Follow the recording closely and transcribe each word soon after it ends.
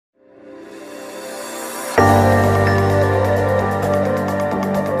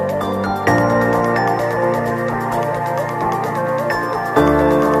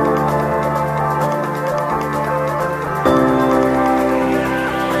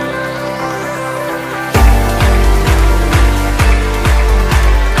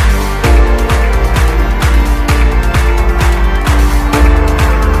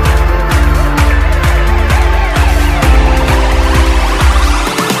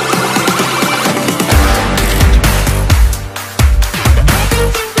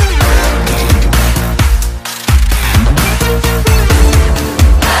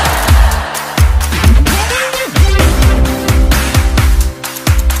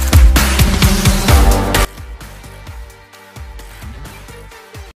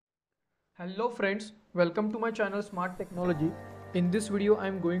Hello friends, welcome to my channel Smart Technology. In this video I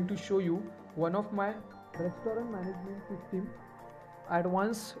am going to show you one of my restaurant management system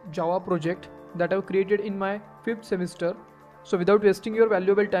advanced Java project that I have created in my 5th semester. So without wasting your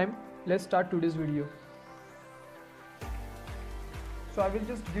valuable time, let's start today's video. So I will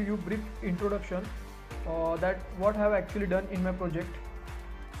just give you brief introduction that what I have actually done in my project.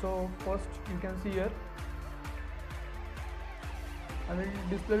 So first you can see here I will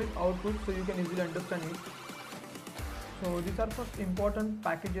display with output so you can easily understand it. So these are some important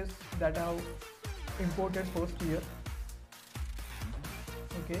packages that I have imported first here.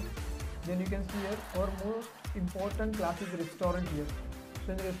 Okay, then you can see here our most important class is restaurant here.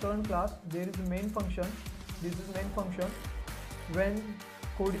 So in the restaurant class there is a main function. This is main function. When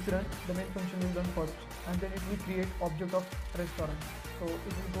code is run, the main function will run first and then it will create object of restaurant. So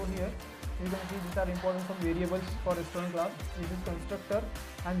if you go here, you can see these are important some variables for restaurant class. This is constructor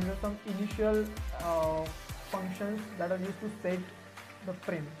and these are some initial functions that are used to set the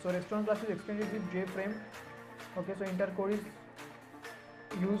frame. So restaurant class is extended with JFrame. Okay, so entire code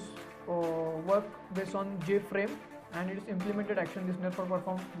is work based on JFrame and it is implemented action listener for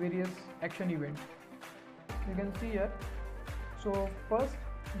perform various action events. You can see here. So first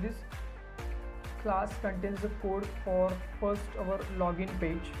this class contains the code for first our login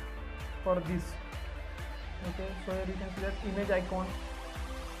page for this. Okay, so here you can see that image icon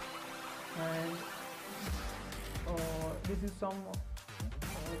and this is some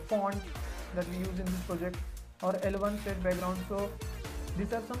font that we use in this project or L1 set background. So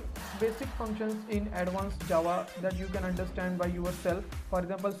these are some basic functions in advanced Java that you can understand by yourself. For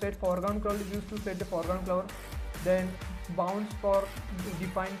example, set foreground color is used to set the foreground color, then bounds for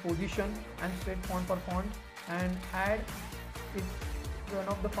define position and set font for font, and add is one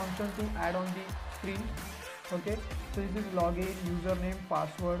of the functions to add on the screen. Okay, so this is login, username,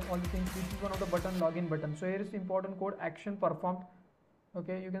 password, all the things. This is one of the button, login button. So here is important code action performed.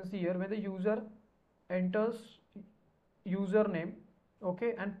 Okay, you can see here when the user enters username,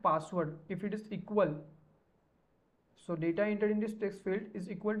 okay, and password, if it is equal, so data entered in this text field is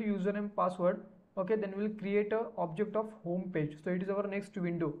equal to username password, okay, then we will create a object of home page. So it is our next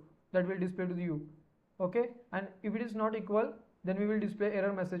window that will display to you. Okay, and if it is not equal, then we will display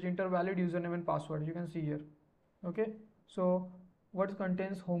error message, enter valid username and password. You can see here. Okay, so what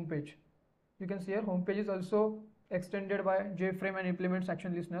contains home page? You can see here home page is also extended by JFrame and implements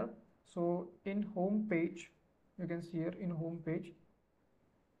action listener. So in home page, you can see here in home page.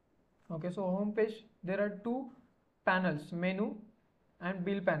 Okay, so home page there are two panels, menu and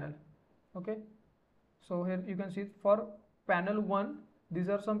bill panel. Okay, so here you can see for panel 1 these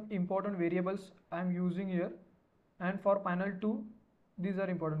are some important variables I am using here, and for panel 2 these are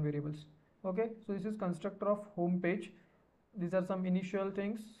important variables. Okay, so this is constructor of home page. These are some initial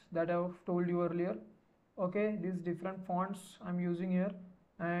things that I have told you earlier. Okay, these different fonts I'm using here,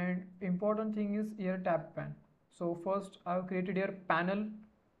 and important thing is here JTabbedPane. So first I have created here panel.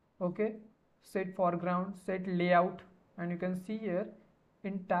 Okay, set foreground, set layout, and you can see here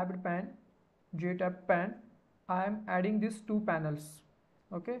in JTabbedPane, JTabbedPane, I am adding these two panels.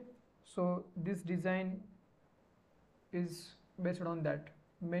 Okay, so this design is based on that,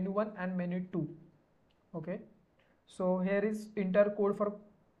 menu 1 and menu 2. Okay, so here is entire code for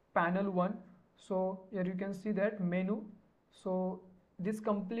panel 1. So here you can see that menu. So this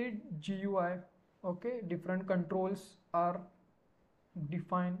complete GUI, okay, different controls are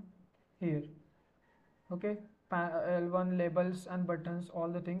defined here. Okay, L1 labels and buttons, all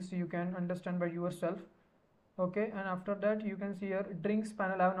the things you can understand by yourself. Okay, and after that you can see here drinks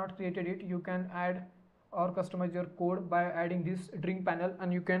panel. I have not created it. You can add or customize your code by adding this drink panel,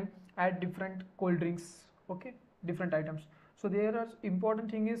 and you can add different cold drinks. Okay, different items. So there are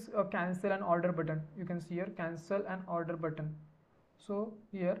important thing is a cancel and order button. You can see here cancel and order button. So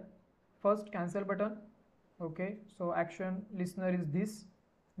here first cancel button. Okay, so action listener is this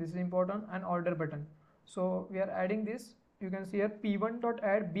is important, and order button. So we are adding this. You can see here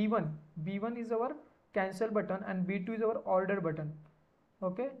p1.add b1. b1 is our cancel button and b2 is our order button.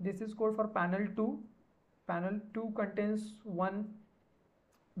 Okay, this is code for panel 2. Panel 2 contains one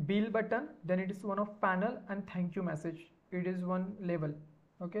bill button, then it is one of panel, and thank you message, it is one label.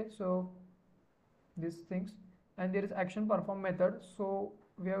 Okay, so these things, and there is action perform method. So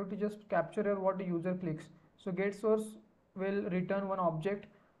we have to just capture here what the user clicks. So get source will return one object.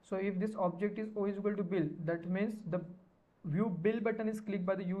 So if this object is O is equal to bill, that means the view bill button is clicked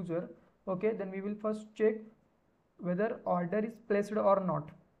by the user. Okay, then we will first check whether order is placed or not.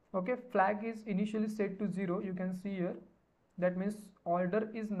 Okay, flag is initially set to 0. You can see here, that means order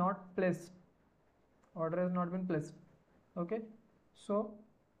is not placed, order has not been placed. Okay, so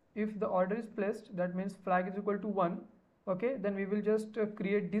if the order is placed, that means flag is equal to 1. Okay, then we will just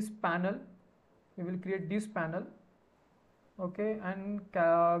create this panel. We will create this panel. Okay, and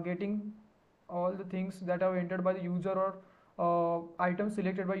getting all the things that are entered by the user or items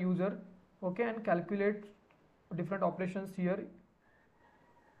selected by user. Okay, and calculate different operations here.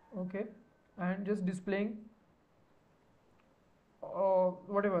 Okay, and just displaying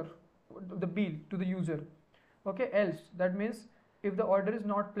whatever the bill to the user. Okay, else, that means if the order is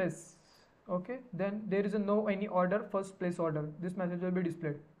not placed, okay, then there is a no any order, first place order, this message will be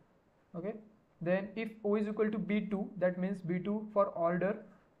displayed. Okay, then if O is equal to B2, that means B2 for order.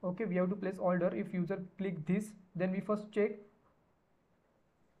 Okay, we have to place order. If user click this, then we first check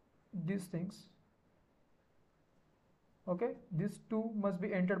these things. Okay, these two must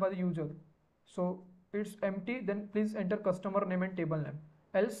be entered by the user. So it's empty, then please enter customer name and table name.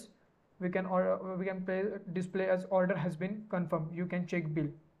 Else we can display as order has been confirmed. You can check bill.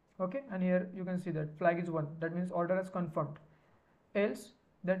 Okay, and here you can see that flag is 1, that means order has confirmed. Else,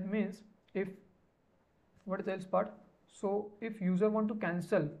 that means if, what is the else part? So if user want to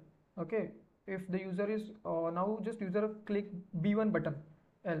cancel, okay, if the user is now just user click B1 button,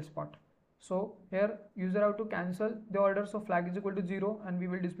 else part. So here user have to cancel the order, so flag is equal to 0 and we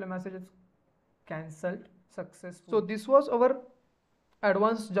will display message as cancelled successful. So this was our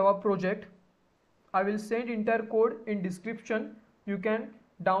advanced Java project. I will send entire code in description. You can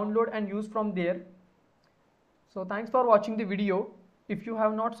download and use from there. So thanks for watching the video. If you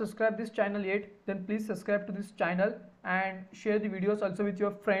have not subscribed this channel yet, then please subscribe to this channel and share the videos also with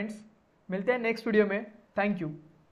your friends. मिलते हैं next video में. Thank you.